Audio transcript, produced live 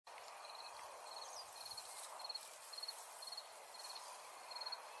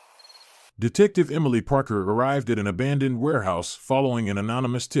Detective Emily Parker arrived at an abandoned warehouse following an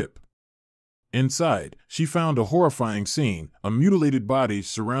anonymous tip. Inside, she found a horrifying scene, a mutilated body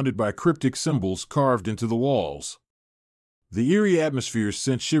surrounded by cryptic symbols carved into the walls. The eerie atmosphere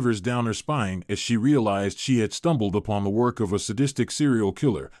sent shivers down her spine as she realized she had stumbled upon the work of a sadistic serial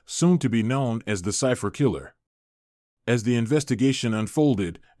killer, soon to be known as the Cipher Killer. As the investigation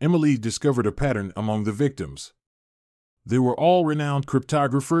unfolded, Emily discovered a pattern among the victims. They were all renowned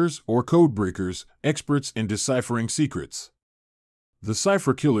cryptographers or codebreakers, experts in deciphering secrets. The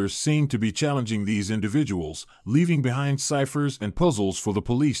Cipher Killers seemed to be challenging these individuals, leaving behind ciphers and puzzles for the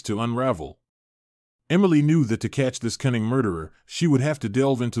police to unravel. Emily knew that to catch this cunning murderer, she would have to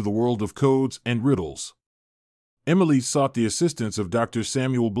delve into the world of codes and riddles. Emily sought the assistance of Dr.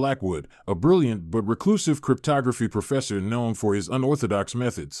 Samuel Blackwood, a brilliant but reclusive cryptography professor known for his unorthodox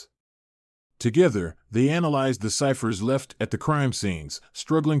methods. Together, they analyzed the ciphers left at the crime scenes,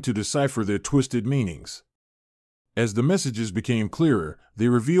 struggling to decipher their twisted meanings. As the messages became clearer, they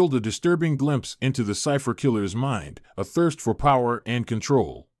revealed a disturbing glimpse into the Cipher Killer's mind, a thirst for power and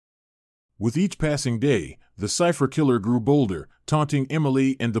control. With each passing day, the Cipher Killer grew bolder, taunting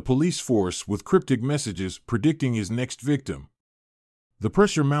Emily and the police force with cryptic messages predicting his next victim. The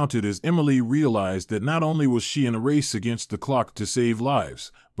pressure mounted as Emily realized that not only was she in a race against the clock to save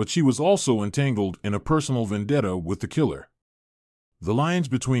lives, but she was also entangled in a personal vendetta with the killer. The lines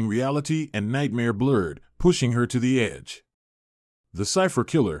between reality and nightmare blurred, pushing her to the edge. The Cipher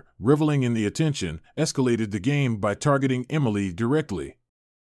Killer, reveling in the attention, escalated the game by targeting Emily directly.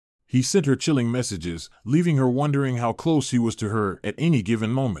 He sent her chilling messages, leaving her wondering how close he was to her at any given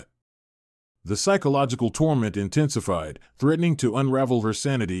moment. The psychological torment intensified, threatening to unravel her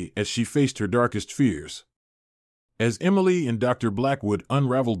sanity as she faced her darkest fears. As Emily and Dr. Blackwood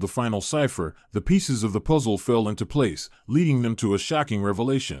unraveled the final cipher, the pieces of the puzzle fell into place, leading them to a shocking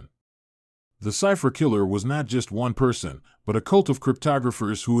revelation. The Cipher Killer was not just one person, but a cult of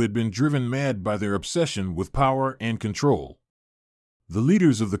cryptographers who had been driven mad by their obsession with power and control. The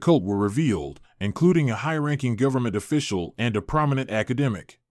leaders of the cult were revealed, including a high-ranking government official and a prominent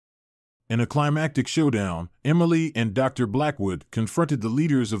academic. In a climactic showdown, Emily and Dr. Blackwood confronted the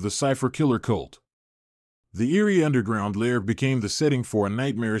leaders of the Cipher Killer cult. The eerie underground lair became the setting for a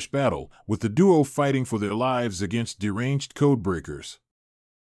nightmarish battle, with the duo fighting for their lives against deranged codebreakers.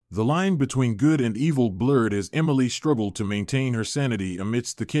 The line between good and evil blurred as Emily struggled to maintain her sanity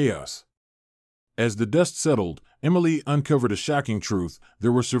amidst the chaos. As the dust settled, Emily uncovered a shocking truth: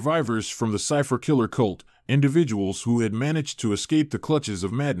 there were survivors from the Cipher Killer cult, individuals who had managed to escape the clutches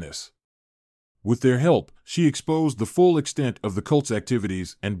of madness. With their help, she exposed the full extent of the cult's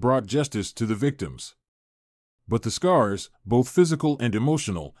activities and brought justice to the victims. But the scars, both physical and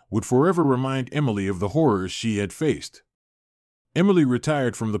emotional, would forever remind Emily of the horrors she had faced. Emily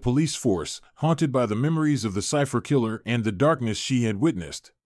retired from the police force, haunted by the memories of the Cipher Killer and the darkness she had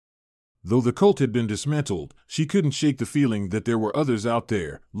witnessed. Though the cult had been dismantled, she couldn't shake the feeling that there were others out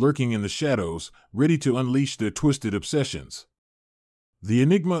there, lurking in the shadows, ready to unleash their twisted obsessions. The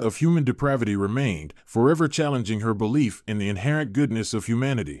enigma of human depravity remained, forever challenging her belief in the inherent goodness of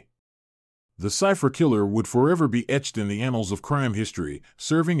humanity. The Cipher Killer would forever be etched in the annals of crime history,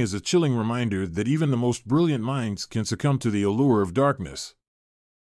 serving as a chilling reminder that even the most brilliant minds can succumb to the allure of darkness.